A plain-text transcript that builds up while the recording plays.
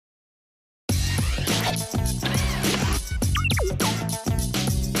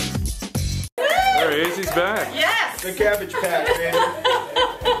there he is. He's back. Yes! The Cabbage Patch, baby.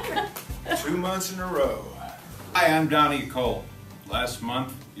 2 months in a row. Hi, I'm Donnie Cole. Last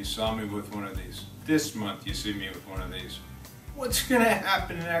month, you saw me with one of these. This month, you see me with one of these. What's gonna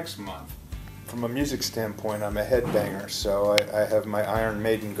happen next month? From a music standpoint, I'm a headbanger, so I have my Iron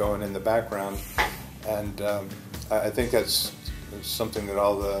Maiden going in the background, and I think that's something that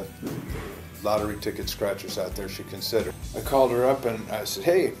all the lottery ticket scratchers out there should consider. I called her up and I said,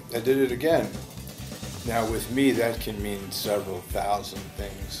 hey, I did it again. Now with me, that can mean several thousand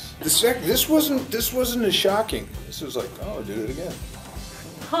things. This wasn't as shocking. This was like, oh, I did it again.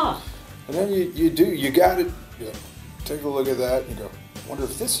 Huh. And then you got it. You take a look at that and you go, wonder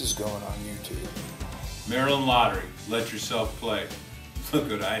if this is going on YouTube. Maryland Lottery, let yourself play. Look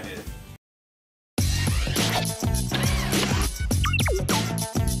what I did.